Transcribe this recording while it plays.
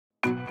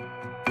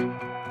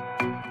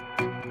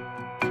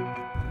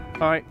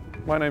Hi,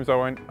 my name's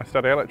Owain. I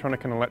study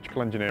electronic and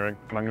electrical engineering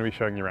and I'm going to be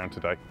showing you around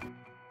today.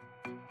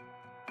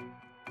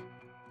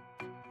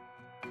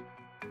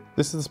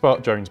 This is the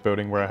Spark Jones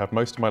building where I have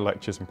most of my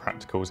lectures and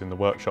practicals in the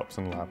workshops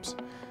and labs.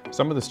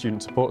 Some of the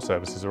student support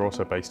services are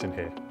also based in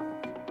here.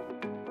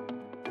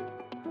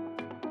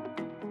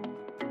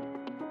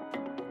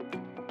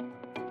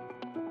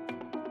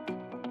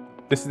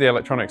 This is the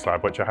electronics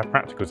lab which I have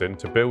practicals in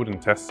to build and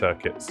test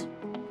circuits.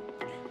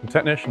 The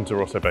technicians are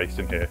also based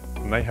in here,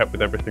 and they help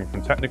with everything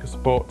from technical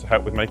support to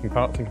help with making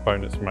parts and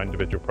components from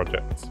individual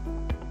projects.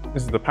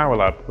 This is the power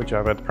lab, which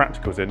I've had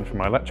practicals in for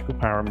my electrical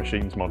power and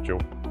machines module.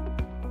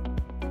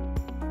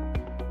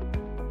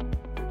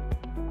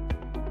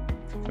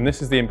 And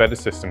this is the embedded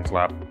systems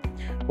lab.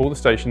 All the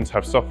stations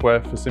have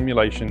software for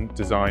simulation,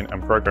 design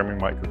and programming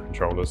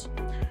microcontrollers.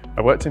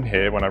 I worked in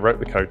here when I wrote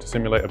the code to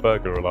simulate a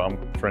burglar alarm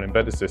for an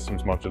embedded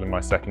systems module in my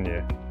second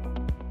year.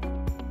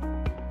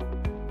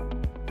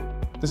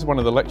 This is one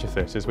of the lecture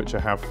theatres which I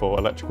have for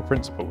electrical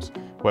principles,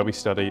 where we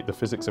study the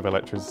physics of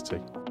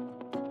electricity.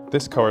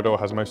 This corridor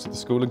has most of the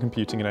school and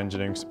computing and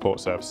engineering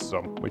support services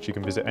on, which you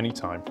can visit any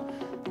time.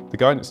 The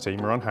guidance team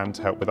are on hand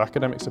to help with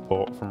academic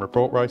support from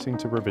report writing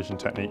to revision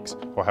techniques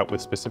or help with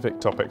specific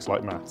topics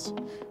like maths.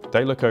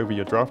 They look over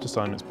your draft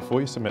assignments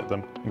before you submit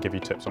them and give you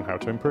tips on how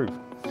to improve.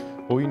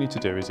 All you need to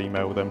do is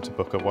email them to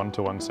book a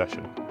one-to-one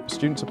session. A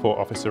student support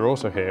officer are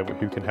also here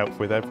who can help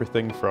with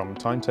everything from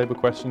timetable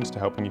questions to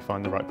helping you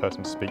find the right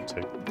person to speak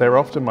to. They're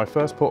often my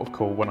first port of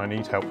call when I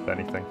need help with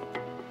anything.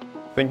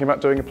 Thinking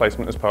about doing a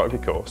placement as part of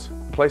your course?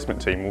 The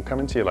placement team will come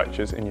into your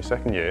lectures in your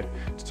second year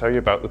to tell you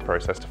about the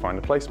process to find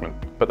a placement,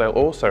 but they'll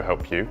also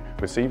help you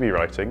with CV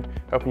writing,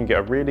 helping you get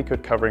a really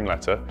good covering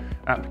letter,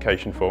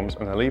 application forms,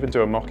 and they'll even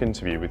do a mock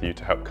interview with you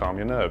to help calm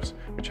your nerves,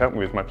 which helped me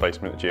with my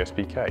placement at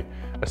GSPK,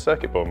 a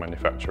circuit board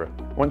manufacturer.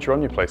 Once you're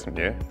on your placement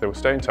year, they will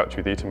stay in touch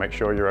with you to make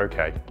sure you're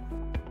okay.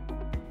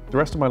 The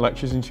rest of my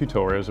lectures and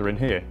tutorials are in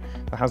here,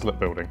 the Hazlitt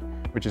building,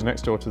 which is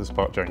next door to the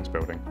Spark Jones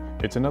building.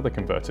 It's another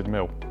converted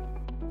mill.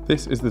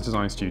 This is the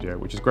design studio,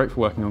 which is great for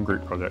working on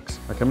group projects.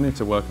 I come in here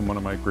to work on one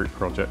of my group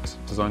projects,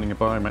 designing a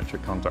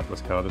biometric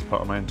contactless card as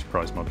part of my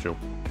enterprise module.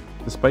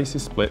 The space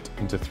is split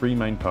into three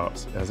main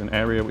parts. It has an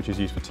area which is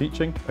used for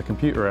teaching, a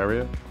computer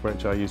area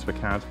which I use for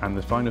CAD, and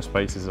the final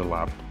space is a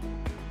lab.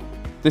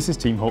 This is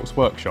Team Hawk's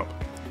workshop.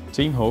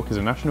 Team Hawk is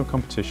a national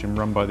competition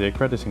run by the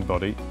accrediting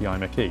body, the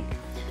IMechE.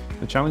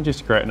 The challenge is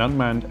to create an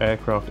unmanned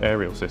aircraft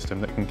aerial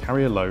system that can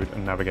carry a load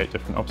and navigate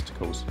different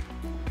obstacles.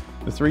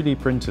 The 3D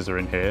printers are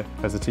in here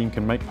as the team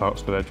can make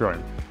parts for their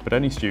drone, but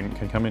any student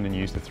can come in and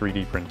use the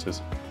 3D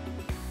printers.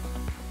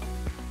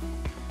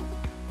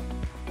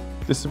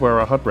 This is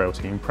where our HUD Rail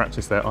team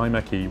practice their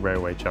IMechE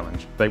Railway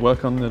Challenge. They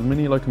work on the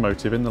mini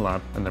locomotive in the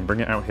lab and then bring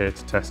it out here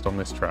to test on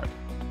this track.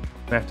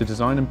 They have to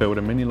design and build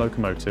a mini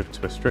locomotive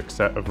to a strict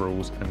set of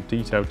rules and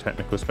detailed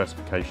technical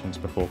specifications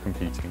before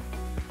competing.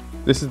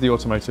 This is the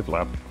automotive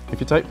lab.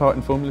 If you take part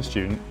in Formula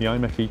Student, the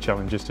IMechE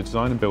challenge is to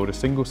design and build a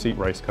single-seat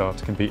race car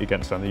to compete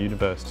against other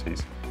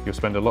universities. You'll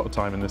spend a lot of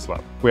time in this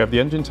lab. We have the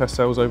engine test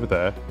cells over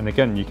there, and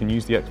again you can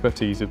use the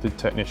expertise of the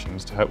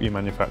technicians to help you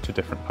manufacture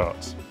different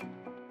parts.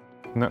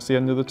 And that's the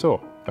end of the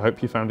tour. I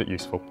hope you found it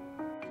useful.